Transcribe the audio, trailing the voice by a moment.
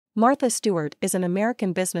Martha Stewart is an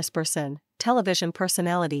American businessperson, television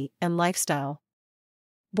personality, and lifestyle.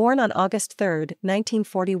 Born on August 3,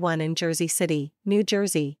 1941 in Jersey City, New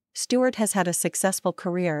Jersey, Stewart has had a successful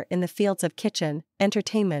career in the fields of kitchen,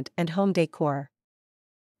 entertainment, and home decor.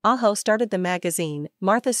 Aho started the magazine,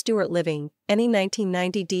 Martha Stewart Living, any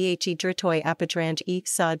 1990 Dhe Dritoy Apadrange e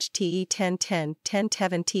Saj Te 1010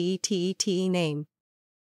 10 Te name.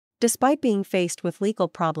 Despite being faced with legal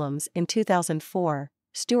problems in 2004,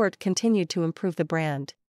 Stewart continued to improve the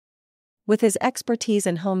brand. With his expertise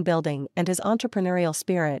in home building and his entrepreneurial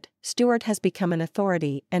spirit, Stewart has become an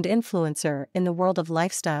authority and influencer in the world of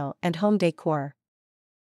lifestyle and home decor.